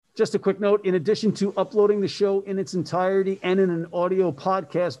Just a quick note, in addition to uploading the show in its entirety and in an audio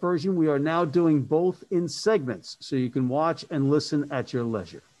podcast version, we are now doing both in segments, so you can watch and listen at your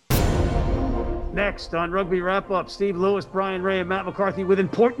leisure. Next on Rugby Wrap-Up, Steve Lewis, Brian Ray, and Matt McCarthy with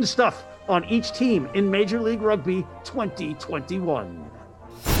important stuff on each team in Major League Rugby 2021.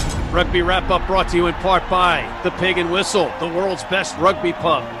 Rugby Wrap-Up brought to you in part by The Pig and Whistle, the world's best rugby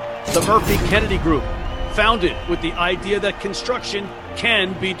pub. The Murphy Kennedy Group, founded with the idea that construction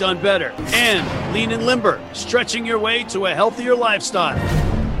can be done better. And Lean and Limber, stretching your way to a healthier lifestyle.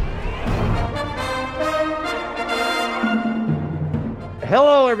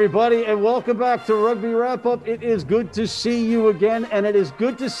 Hello, everybody, and welcome back to Rugby Wrap-Up. It is good to see you again, and it is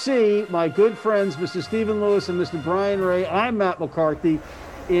good to see my good friends, Mr. Stephen Lewis and Mr. Brian Ray. I'm Matt McCarthy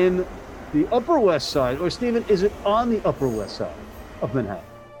in the Upper West Side. Or, Stephen, is it on the Upper West Side of Manhattan?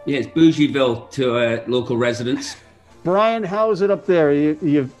 Yeah, it's Bougieville to local residents. Brian, how is it up there?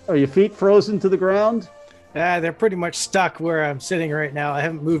 Are your feet frozen to the ground? They're pretty much stuck where I'm sitting right now. I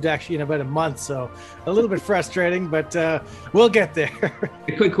haven't moved actually in about a month, so a little bit frustrating, but we'll get there.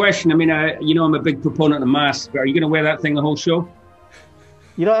 A quick question. I mean, I'm a big proponent of masks. Are you going to wear that thing the whole show?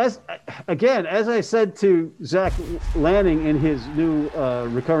 You know, as I said to Zach Lanning in his new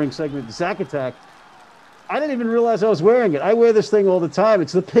recurring segment, Zach Attack, I didn't even realize I was wearing it. I wear this thing all the time.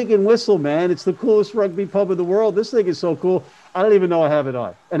 It's the Pig and Whistle, man. It's the coolest rugby pub in the world. This thing is so cool. I don't even know I have it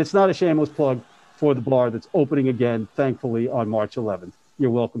on. And it's not a shameless plug for the bar that's opening again, thankfully, on March 11th.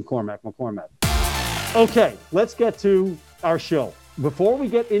 You're welcome, Cormac McCormack. Okay, let's get to our show. Before we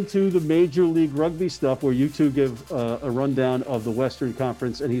get into the Major League Rugby stuff, where you two give a rundown of the Western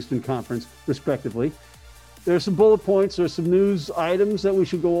Conference and Eastern Conference, respectively, there's some bullet points, there's some news items that we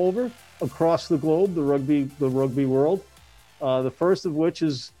should go over across the globe, the rugby world. The first of which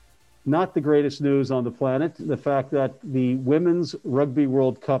is not the greatest news on the planet, the fact that the Women's Rugby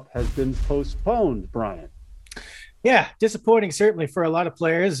World Cup has been postponed, Brian. Yeah, disappointing certainly for a lot of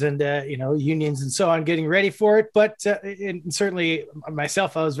players and, unions and so on getting ready for it. But and certainly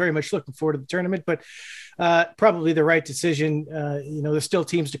myself, I was very much looking forward to the tournament, but probably the right decision. There's still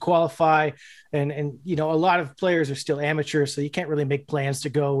teams to qualify and a lot of players are still amateurs, so you can't really make plans to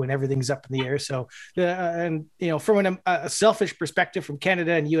go when everything's up in the air. So, from a selfish perspective, from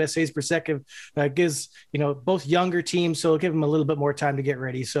Canada and USA's perspective, gives, both younger teams, so it'll give them a little bit more time to get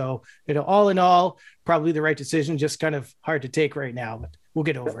ready. So, all in all, probably the right decision, just kind of hard to take right now, but we'll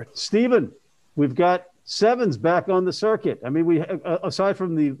get over it. Stephen, we've got sevens back on the circuit. I mean, we aside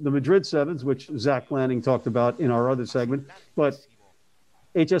from the Madrid sevens, which Zach Lanning talked about in our other segment, but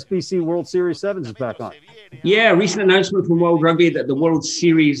HSBC World Series sevens is back on. Yeah, recent announcement from World Rugby that the World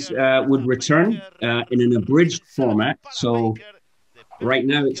Series would return in an abridged format. So right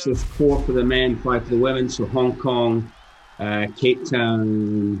now it's just 4 for the men, 5 for the women. So Hong Kong, Cape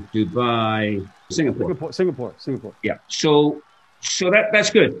Town, Dubai, Singapore. Yeah. So that's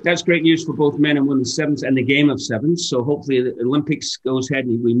good. That's great news for both men and women's sevens and the game of sevens. So hopefully the Olympics goes ahead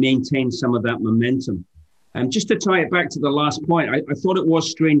and we maintain some of that momentum. Just to tie it back to the last point, I thought it was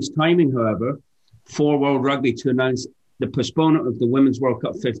strange timing, however, for World Rugby to announce the postponement of the Women's World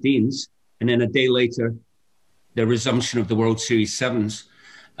Cup 15s and then a day later, the resumption of the World Series sevens.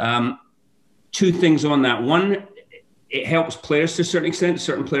 2 things on that. One, it helps players to a certain extent.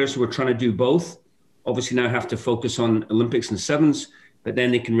 Certain players who are trying to do both obviously now have to focus on Olympics and sevens, but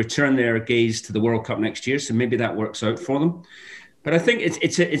then they can return their gaze to the World Cup next year. So maybe that works out for them. But I think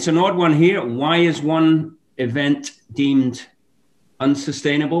it's an odd one here. Why is one event deemed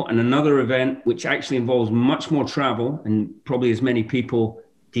unsustainable and another event which actually involves much more travel and probably as many people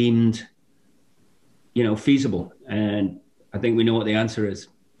deemed, feasible? And I think we know what the answer is.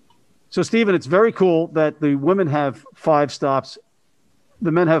 So, Stephen, it's very cool that the women have 5 stops.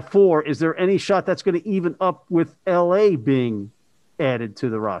 The men have 4. Is there any shot that's going to even up with LA being added to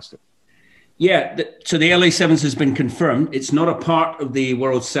the roster? Yeah, so the LA Sevens has been confirmed. It's not a part of the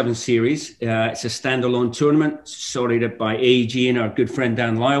World Seven Series. It's a standalone tournament sorted by AEG and our good friend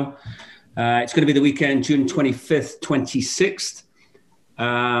Dan Lyle. It's going to be the weekend, June 25th, 26th.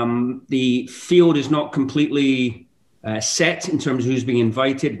 The field is not completely set in terms of who's being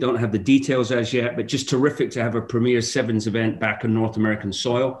invited. Don't have the details as yet, but just terrific to have a premier sevens event back on North American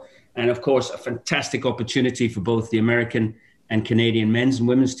soil. And of course, a fantastic opportunity for both the American and Canadian men's and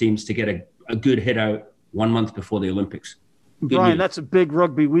women's teams to get a good hit out 1 month before the Olympics. Good Brian, news. that's a big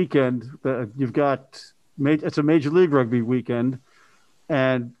rugby weekend. You've got it's a Major League Rugby weekend,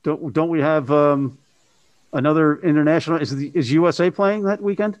 and don't we have another international? Is USA playing that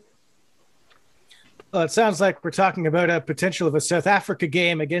weekend? Well, it sounds like we're talking about a potential of a South Africa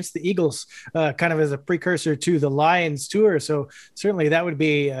game against the Eagles, kind of as a precursor to the Lions tour. So certainly that would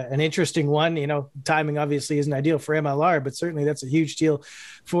be an interesting one. Timing obviously isn't ideal for MLR, but certainly that's a huge deal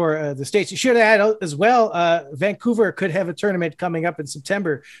for the States. You should add as well, Vancouver could have a tournament coming up in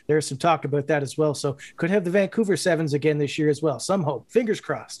September. There's some talk about that as well. So could have the Vancouver Sevens again this year as well. Some hope. Fingers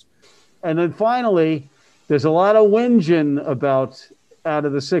crossed. And then finally, there's a lot of whinging out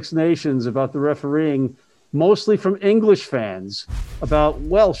of the Six Nations about the refereeing, mostly from English fans, about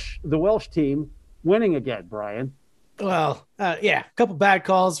the Welsh team winning again, Brian. Well, a couple bad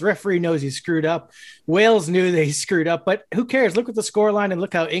calls. Referee knows he screwed up. Wales knew they screwed up, but who cares? Look at the scoreline and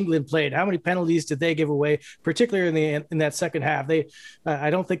look how England played. How many penalties did they give away, particularly in that second half?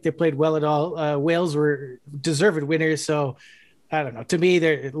 I don't think they played well at all. Wales were deserved winners, so I don't know. To me,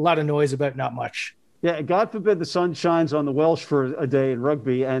 there's a lot of noise about not much. Yeah, God forbid the sun shines on the Welsh for a day in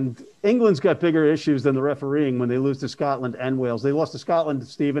rugby, and England's got bigger issues than the refereeing when they lose to Scotland and Wales. They lost to Scotland,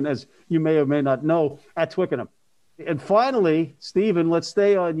 Stephen, as you may or may not know, at Twickenham. And finally, Stephen, let's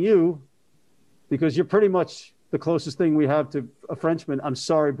stay on you, because you're pretty much the closest thing we have to a Frenchman. I'm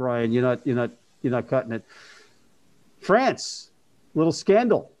sorry, Brian, you're not cutting it. France, little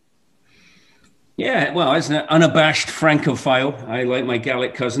scandal. Yeah, well, as an unabashed Francophile, I like my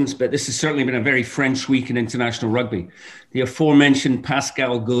Gallic cousins, but this has certainly been a very French week in international rugby. The aforementioned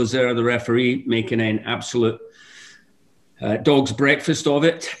Pascal Gauzer, the referee, making an absolute dog's breakfast of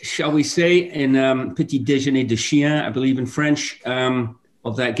it, shall we say, in petit déjeuner de chien, I believe in French,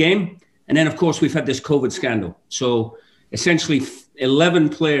 of that game. And then, of course, we've had this COVID scandal. So essentially 11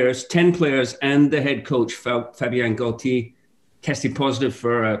 players, 10 players, and the head coach, Fabien Galtier, tested positive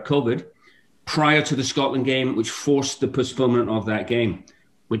for COVID prior to the Scotland game, which forced the postponement of that game,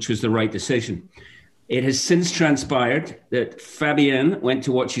 which was the right decision. It has since transpired that Fabien went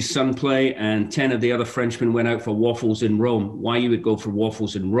to watch his son play and 10 of the other Frenchmen went out for waffles in Rome. Why you would go for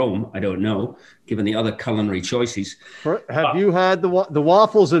waffles in Rome, I don't know, given the other culinary choices. Have you had the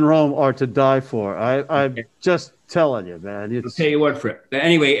waffles in Rome are to die for? I'm just telling you, man. I'll take your word for it. But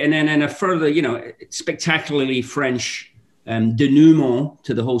anyway, and then in a further, spectacularly French denouement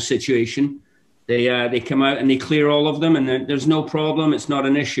to the whole situation, they come out and they clear all of them, and there's no problem. It's not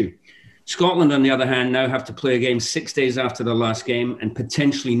an issue. Scotland, on the other hand, now have to play a game 6 days after the last game and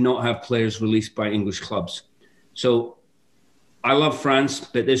potentially not have players released by English clubs. So I love France,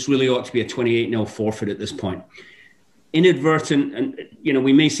 but this really ought to be a 28-0 forfeit at this point. Inadvertent, and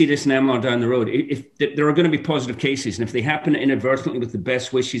we may see this in MLR down the road. If there are going to be positive cases, and if they happen inadvertently with the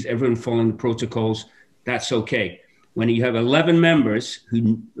best wishes, everyone following the protocols, that's okay. When you have 11 members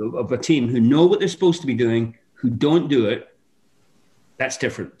of a team who know what they're supposed to be doing, who don't do it, that's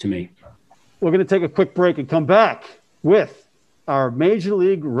different to me. We're going to take a quick break and come back with our Major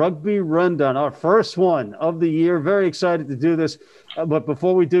League Rugby rundown, our first one of the year. Very excited to do this. But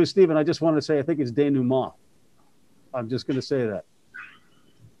before we do, Stephen, I just wanted to say I think it's denouement. I'm just going to say that.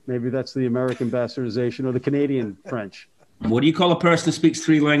 Maybe that's the American bastardization or the Canadian French. What do you call a person who speaks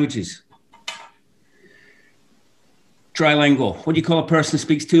 3 languages? Trilingual. What do you call a person who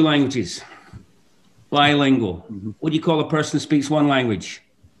speaks 2 languages? Bilingual. Mm-hmm. What do you call a person who speaks 1 language?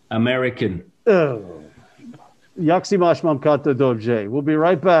 American. Yaksimash Mamkata Dobje. We'll be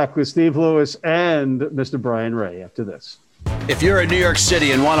right back with Steve Lewis and Mr. Brian Ray after this. If you're in New York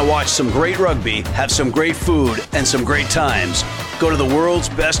City and want to watch some great rugby, have some great food, and some great times, go to the world's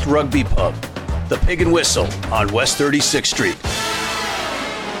best rugby pub, the Pig and Whistle on West 36th Street.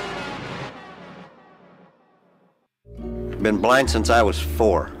 Been blind since I was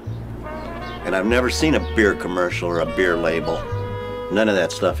 4. And I've never seen a beer commercial or a beer label. None of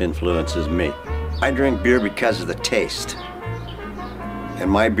that stuff influences me. I drink beer because of the taste. And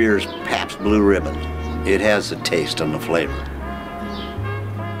my beer is Pabst Blue Ribbon. It has the taste and the flavor.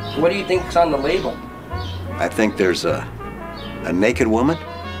 What do you think's on the label? I think there's a naked woman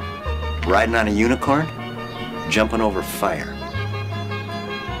riding on a unicorn, jumping over fire.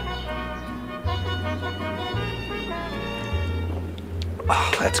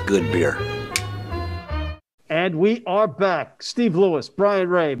 Oh, that's good beer. And we are back. Steve Lewis, Brian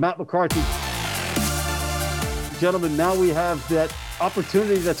Ray, Matt McCarthy. Gentlemen, now we have that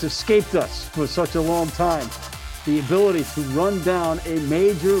opportunity that's escaped us for such a long time. The ability to run down a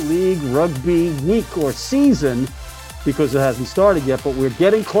Major League Rugby week or season, because it hasn't started yet, but we're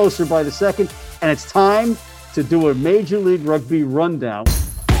getting closer by the second, and it's time to do a Major League Rugby rundown.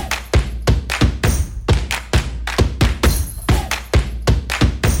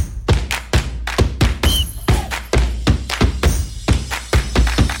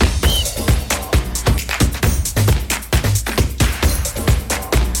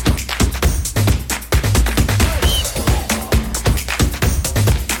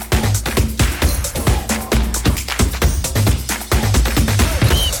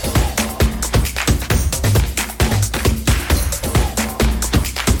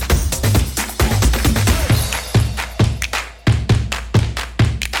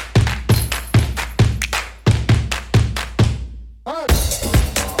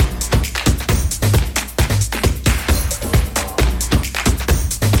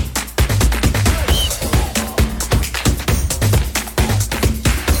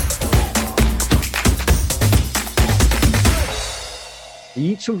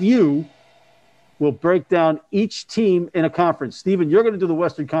 Each of you will break down each team in a conference. Stephen, you're going to do the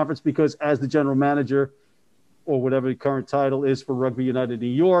Western Conference because as the general manager or whatever the current title is for Rugby United New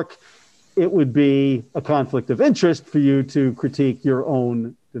York, it would be a conflict of interest for you to critique your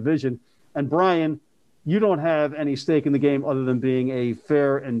own division. And Brian, you don't have any stake in the game other than being a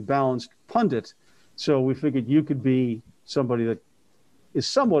fair and balanced pundit. So we figured you could be somebody that is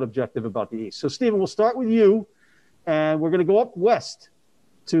somewhat objective about the East. So Stephen, we'll start with you, and we're going to go up west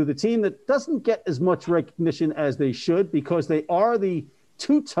to the team that doesn't get as much recognition as they should because they are the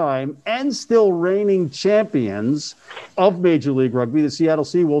two-time and still reigning champions of Major League Rugby, the Seattle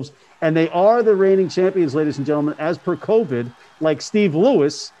Seawolves, and they are the reigning champions, ladies and gentlemen, as per COVID, like Steve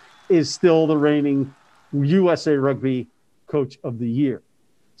Lewis is still the reigning USA Rugby Coach of the Year.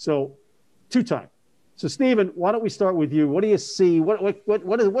 So, two-time. So, Stephen, why don't we start with you? What do you see?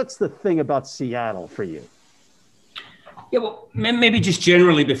 What's the thing about Seattle for you? Yeah, well, maybe just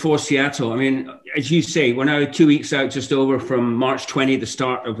generally before Seattle. I mean, as you say, we're now 2 weeks out, just over from March 20, the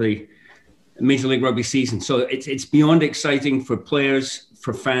start of the Major League Rugby season. So it's beyond exciting for players,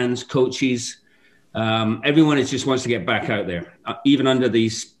 for fans, coaches. Everyone just wants to get back out there, even under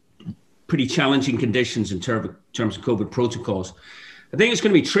these pretty challenging conditions in terms of COVID protocols. I think it's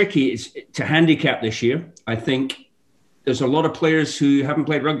going to be tricky to handicap this year. I think there's a lot of players who haven't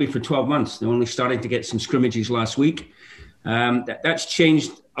played rugby for 12 months. They're only starting to get some scrimmages last week. That's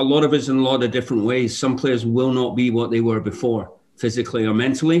changed a lot of us in a lot of different ways. Some players will not be what they were before, physically or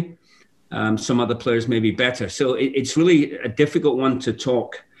mentally. Some other players may be better. So it's really a difficult one to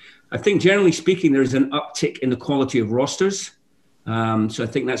talk. I think generally speaking, there's an uptick in the quality of rosters. So I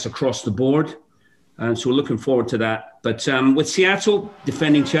think that's across the board. So we're looking forward to that. But with Seattle,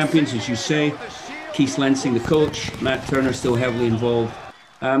 defending champions, as you say, Keith Lensing, the coach, Matt Turner still heavily involved.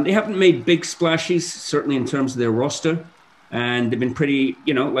 They haven't made big splashes, certainly in terms of their roster. And they've been pretty,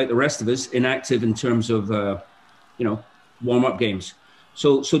 like the rest of us, inactive in terms of, warm-up games.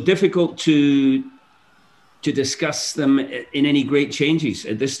 So difficult to discuss them in any great changes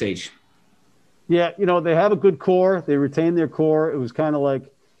at this stage. Yeah, they have a good core. They retain their core. It was kind of like,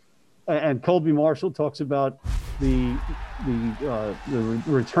 and Colby Marshall talks about the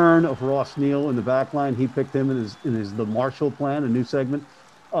return of Ross Neal in the back line. He picked him in his the Marshall plan, a new segment.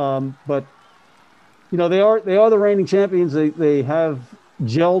 But they are the reigning champions. They have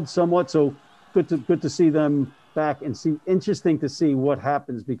gelled somewhat. So good to see them back and interesting to see what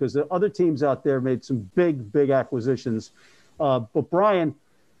happens because the other teams out there made some big acquisitions. But Brian,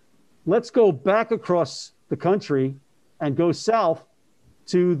 let's go back across the country and go south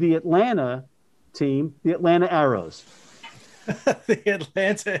to the Atlanta team, the Atlanta Arrows. The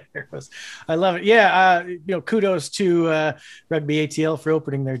Atlanta Arrows. I love it. Yeah. Kudos to Rugby ATL for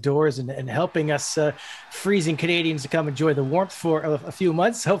opening their doors and helping us freezing Canadians to come enjoy the warmth for a few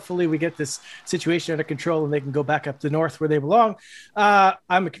months. Hopefully we get this situation under control and they can go back up to the north where they belong.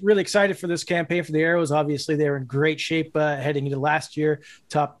 I'm really excited for this campaign for the Arrows. Obviously they're in great shape heading into last year,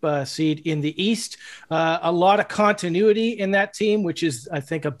 top seed in the East. A lot of continuity in that team, which is, I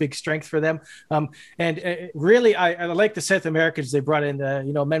think, a big strength for them. Really, I like the South Americans they brought in.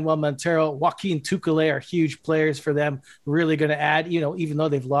 Manuel Montero, Joaquin Tukale are huge players for them. Really going to add, even though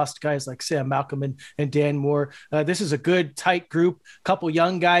they've lost guys like Sam Malcolm and Dan Moore. This is a good, tight group. Couple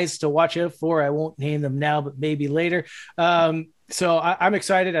young guys to watch out for. I won't name them now, but maybe later. So I'm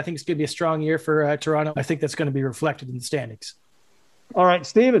excited. I think it's going to be a strong year for Toronto. I think that's going to be reflected in the standings. All right,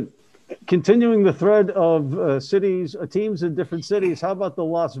 Stephen, continuing the thread of teams in different cities, how about the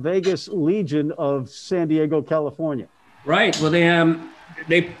Las Vegas Legion of San Diego, California? Right. Well,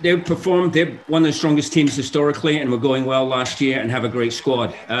 they performed. They're one of the strongest teams historically and were going well last year and have a great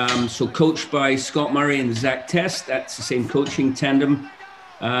squad. So coached by Scott Murray and Zach Test, that's the same coaching tandem.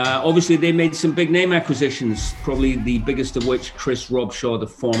 Obviously, they made some big name acquisitions, probably the biggest of which Chris Robshaw, the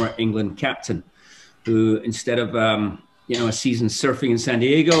former England captain, who instead of a season surfing in San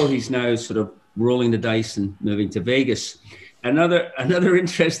Diego, he's now sort of rolling the dice and moving to Vegas. Another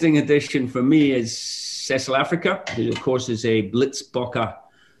interesting addition for me is Cecil Africa, who of course is a Blitzbokke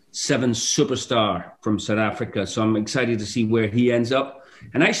Sevens superstar from South Africa. So I'm excited to see where he ends up.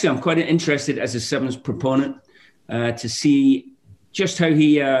 And actually, I'm quite interested as a Sevens proponent to see just how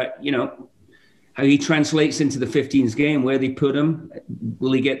he, how he translates into the 15s game, where they put him.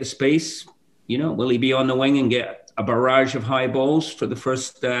 Will he get the space? Will he be on the wing and get a barrage of high balls for the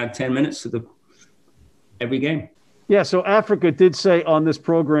first 10 minutes of every game? Yeah, so Africa did say on this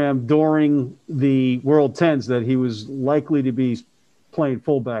program during the World Tens that he was likely to be playing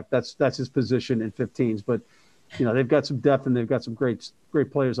fullback. That's his position in 15s. But, they've got some depth and they've got some great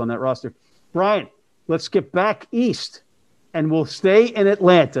players on that roster. Brian, let's get back east and will stay in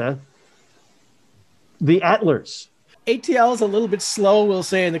Atlanta, the Attlers. ATL is a little bit slow, we'll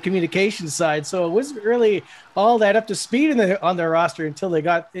say, in the communication side. So it wasn't really all that up to speed on their roster until they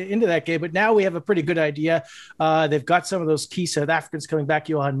got into that game. But now we have a pretty good idea. They've got some of those key South Africans coming back.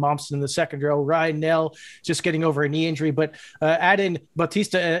 Johan Momsen in the second row. Ryan Nell just getting over a knee injury. But add in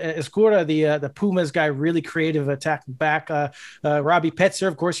Bautista Escura, the Pumas guy, really creative attacking back. Robbie Petzer,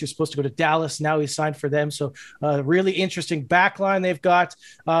 of course, he was supposed to go to Dallas. Now he's signed for them. So really interesting back line they've got.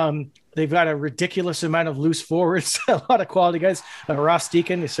 They've got a ridiculous amount of loose forwards, a lot of quality guys. Ross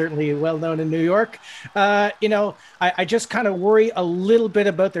Deacon is certainly well known in New York. I just kind of worry a little bit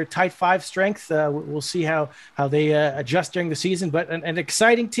about their tight five strength. We'll see how they adjust during the season, but an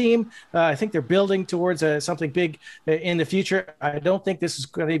exciting team. I think they're building towards something big in the future. I don't think this is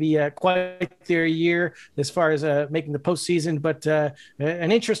going to be quite their year as far as making the postseason, but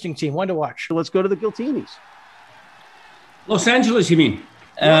an interesting team, one to watch. Let's go to the Giltinis. Los Angeles, you mean?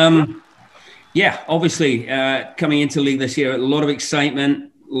 Yeah, obviously coming into league this year, a lot of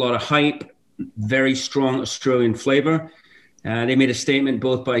excitement, a lot of hype, very strong Australian flavor. They made a statement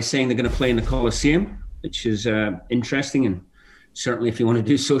both by saying they're going to play in the Coliseum, which is interesting. And certainly if you want to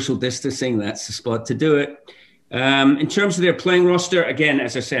do social distancing, that's the spot to do it. In terms of their playing roster, again,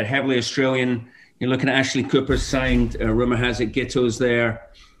 as I said, heavily Australian. You're looking at Ashley Cooper signed, rumor has it Gitto's there.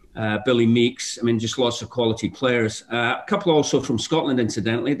 Billy Meeks, I mean, just lots of quality players. A couple also from Scotland,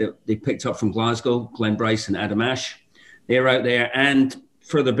 incidentally, that they picked up from Glasgow, Glenn Bryce and Adam Ash. They're out there. And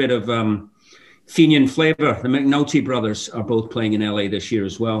further bit of Fenian flavor, the McNulty brothers are both playing in LA this year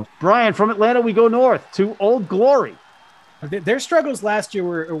as well. Brian, from Atlanta, we go north to Old Glory. Their struggles last year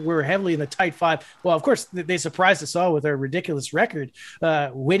were heavily in the tight five. Well, of course, they surprised us all with their ridiculous record,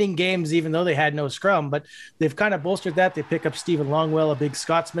 winning games even though they had no scrum. But they've kind of bolstered that. They pick up Stephen Longwell, a big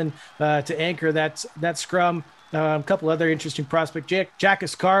Scotsman, to anchor that scrum. A couple other interesting prospects. Jack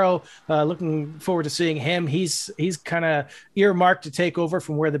Ascaro, looking forward to seeing him. He's kind of earmarked to take over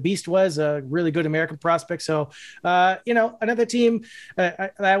from where the Beast was, a really good American prospect. So, another team,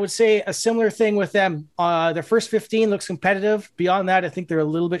 I would say a similar thing with them. Their first 15 looks competitive. Beyond that, I think they're a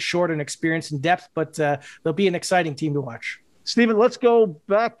little bit short in experience and depth, but they'll be an exciting team to watch. Stephen, let's go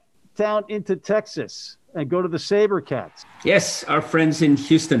back down into Texas and go to the SaberCats. Yes, our friends in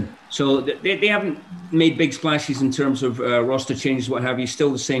Houston. So they haven't made big splashes in terms of roster changes, what have you.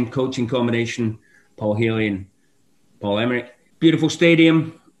 Still the same coaching combination, Paul Healy and Paul Emmerich. Beautiful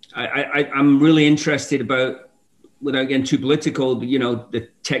stadium. I'm really interested about, without getting too political, the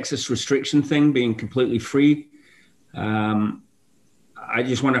Texas restriction thing being completely free. I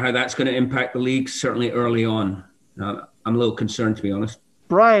just wonder how that's going to impact the league, certainly early on. I'm a little concerned, to be honest.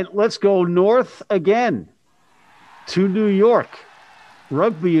 Brian, let's go north again to New York.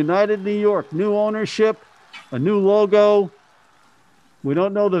 Rugby United New York. New ownership, a new logo. We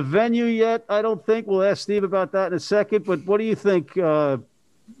don't know the venue yet, I don't think. We'll ask Steve about that in a second. But what do you think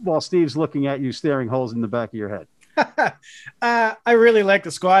while Steve's looking at you, staring holes in the back of your head? I really like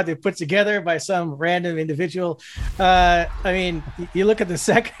the squad they put together by some random individual. You look at the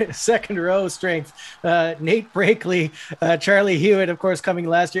second row strength. Nate Brakely, Charlie Hewitt, of course, coming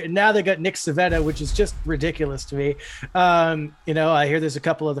last year, and now they got Nick Savetta, which is just ridiculous to me. I hear there's a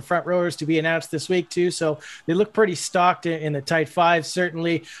couple of the front rowers to be announced this week too, so they look pretty stocked in the tight five.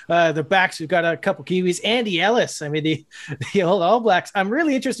 Certainly, the backs, we've got a couple Kiwis. Andy Ellis, the old All Blacks. I'm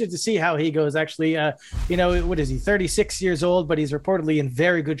really interested to see how he goes. Actually, what is he? 36 years old, but he's reportedly in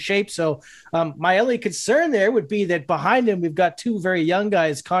very good shape. So my only concern there would be that behind him, we've got two very young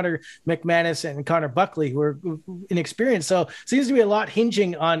guys, Connor McManus and Connor Buckley, who are inexperienced. So seems to be a lot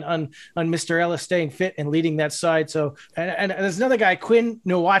hinging on Mr. Ellis staying fit and leading that side. So, and there's another guy, Quinn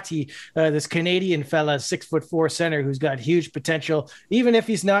Nwati, this Canadian fella, 6'4" center, who's got huge potential. Even if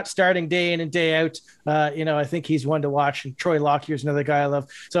he's not starting day in and day out, I think he's one to watch. And Troy Lockyer's another guy I love.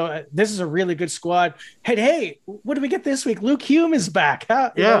 So this is a really good squad. Hey, what do we get this week? Luke Hume is back.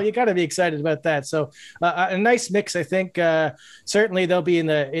 Huh? You got to be excited about that. So a nice mix, I think. Certainly they'll be in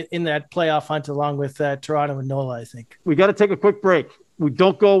that playoff hunt along with Toronto and NOLA, I think. We got to take a quick break. We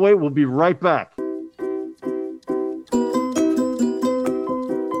don't go away. We'll be right back.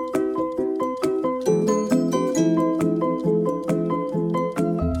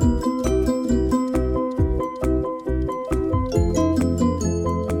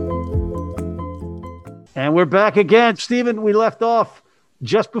 And we're back again. Stephen, we left off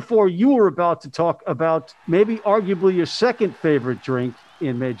just before you were about to talk about maybe arguably your second favorite drink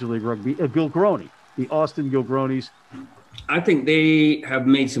in Major League Rugby, a Gilgroni, the Austin Gilgronis. I think they have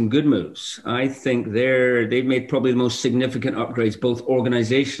made some good moves. I think they've made probably the most significant upgrades, both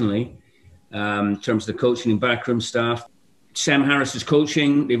organizationally, in terms of the coaching and backroom staff. Sam Harris is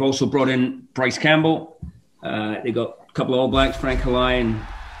coaching. They've also brought in Bryce Campbell. They got a couple of All Blacks, Frank Halai and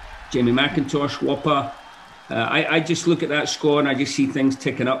Jamie McIntosh, Wapa. I just look at that squad and I just see things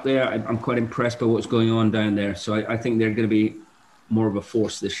ticking up there. I'm quite impressed by what's going on down there. So I think they're going to be more of a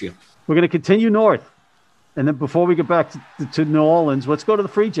force this year. We're going to continue north. And then before we get back to New Orleans, let's go to the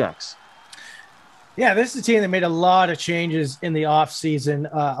Free Jacks. Yeah, this is a team that made a lot of changes in the offseason.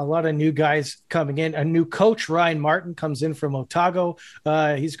 A lot of new guys coming in. A new coach, Ryan Martin, comes in from Otago.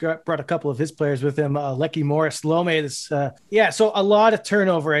 He's brought a couple of his players with him. Lecky Morris, Lome. So a lot of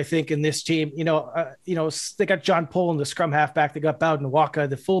turnover, I think, in this team. They got John Poland, the scrum halfback. They got Bowden Waka,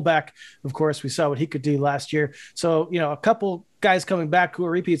 the fullback. Of course, we saw what he could do last year. So, a couple guys coming back who are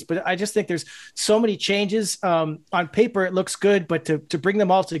repeats, but I just think there's so many changes. On paper, it looks good, but to bring them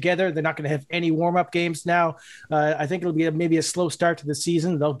all together, they're not going to have any warm-up games now. I think it'll be maybe a slow start to the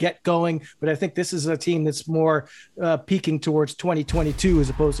season. They'll get going, but I think this is a team that's more peaking towards 2022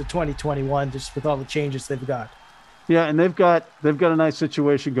 as opposed to 2021, just with all the changes they've got. Yeah, and they've got a nice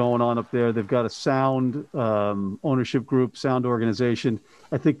situation going on up there. They've got a sound ownership group, sound organization.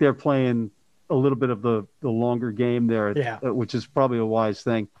 I think they're playing a little bit of the longer game there, which is probably a wise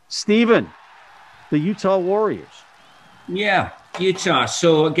thing. Steven, the Utah Warriors. Yeah, Utah.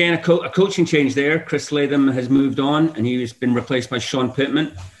 So again, a coaching change there. Chris Latham has moved on, and he's been replaced by Sean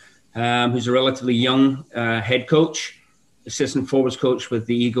Pittman, who's a relatively young head coach, assistant forwards coach with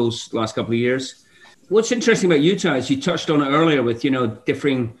the Eagles the last couple of years. What's interesting about Utah is you touched on it earlier with,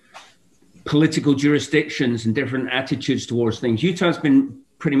 differing political jurisdictions and different attitudes towards things. Utah's been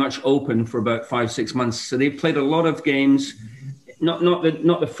pretty much open for about 5-6 months. So they've played a lot of games, not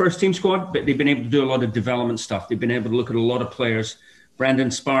the first team squad, but they've been able to do a lot of development stuff. They've been able to look at a lot of players.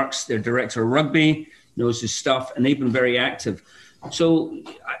 Brandon Sparks, their director of rugby, knows his stuff, and they've been very active. So,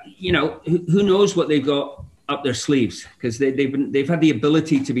 who knows what they've got up their sleeves, because they've had the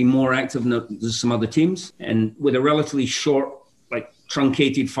ability to be more active than some other teams. And with a relatively short,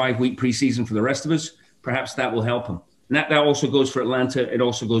 truncated 5-week preseason for the rest of us, perhaps that will help them. And that also goes for Atlanta. It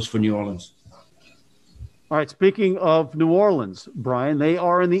also goes for New Orleans. All right, speaking of New Orleans, Brian, they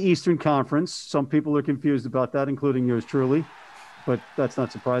are in the Eastern Conference. Some people are confused about that, including yours truly, but that's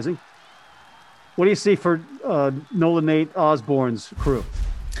not surprising. What do you see for Nolan Nate Osborne's crew?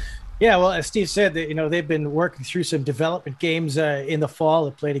 Yeah, well, as Steve said, they've been working through some development games in the fall.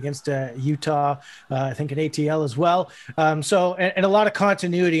 They played against Utah, I think an ATL as well. So a lot of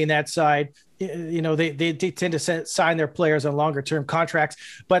continuity in that side. They tend to sign their players on longer term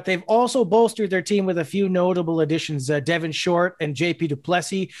contracts, but they've also bolstered their team with a few notable additions. Devin Short and JP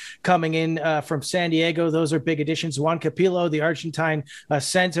Duplessis coming in from San Diego. Those are big additions. Juan Capillo, the Argentine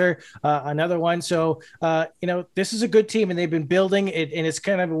center, another one. So, this is a good team and they've been building it. And it's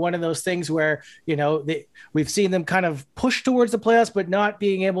kind of one of those things where, we've seen them kind of push towards the playoffs, but not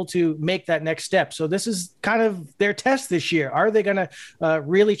being able to make that next step. So this is kind of their test this year. Are they going to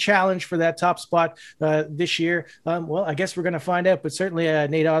really challenge for that top spot this year? Well, I guess we're going to find out, but certainly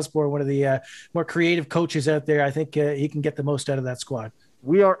Nate Osborne, one of the more creative coaches out there, I think he can get the most out of that squad.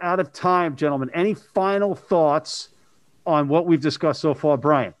 We are out of time, gentlemen. Any final thoughts on what we've discussed so far,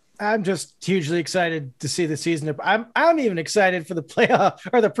 Brian? I'm just hugely excited to see the season. I'm even excited for the playoff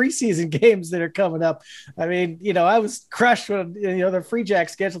or the preseason games that are coming up. I mean, I was crushed when the Free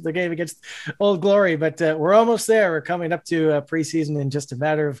Jacks scheduled the game against Old Glory, but we're almost there. We're coming up to preseason in just a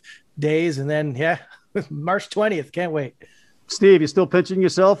matter of days, and then March 20th. Can't wait. Steve, you still pitching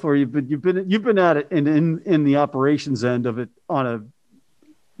yourself, or you've been at it in the operations end of it on a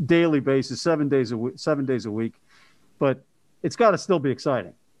daily basis, 7 days a week, but it's got to still be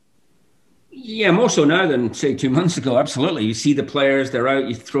exciting. Yeah, more so now than, say, 2 months ago. Absolutely. You see the players, they're out,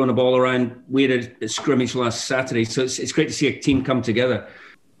 you're throwing the ball around. We had a scrimmage last Saturday, so it's great to see a team come together.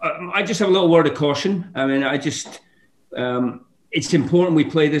 I just have a little word of caution. I mean, it's important we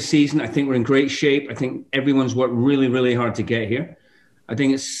play this season. I think we're in great shape. I think everyone's worked really, really hard to get here. I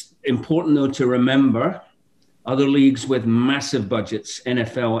think it's important, though, to remember other leagues with massive budgets,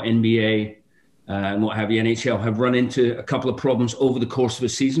 NFL, NBA, and what have you, NHL, have run into a couple of problems over the course of a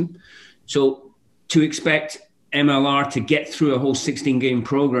season. So to expect MLR to get through a whole 16-game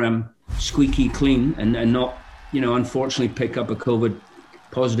program squeaky clean and not, unfortunately pick up a COVID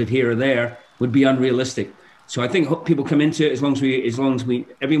positive here or there would be unrealistic. So I think people come into it as long as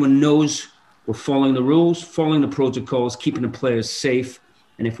everyone knows we're following the rules, following the protocols, keeping the players safe.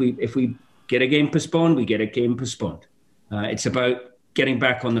 And if we get a game postponed, we get a game postponed. It's about getting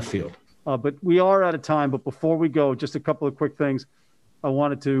back on the field. But we are out of time. But before we go, just a couple of quick things. I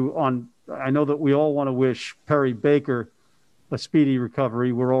know that we all want to wish Perry Baker a speedy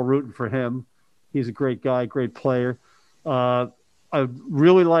recovery. We're all rooting for him. He's a great guy, great player. I'd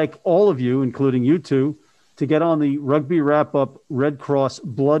really like all of you, including you two, to get on the Rugby Wrap-Up Red Cross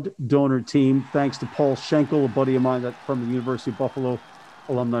blood donor team, thanks to Paul Schenkel, a buddy of mine from the University of Buffalo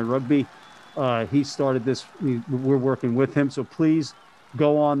Alumni Rugby. He started this. We're working with him. So please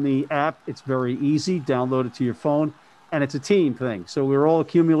go on the app. It's very easy. Download it to your phone. And it's a team thing. So we're all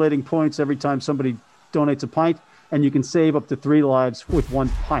accumulating points every time somebody donates a pint. And you can save up to 3 lives with 1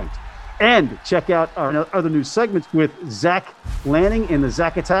 pint. And check out our other new segments with Zach Lanning in the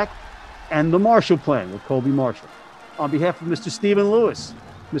Zach Attack and the Marshall Plan with Colby Marshall. On behalf of Mr. Stephen Lewis,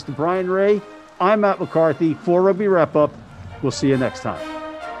 Mr. Brian Ray, I'm Matt McCarthy for Rugby Wrap Up. We'll see you next time.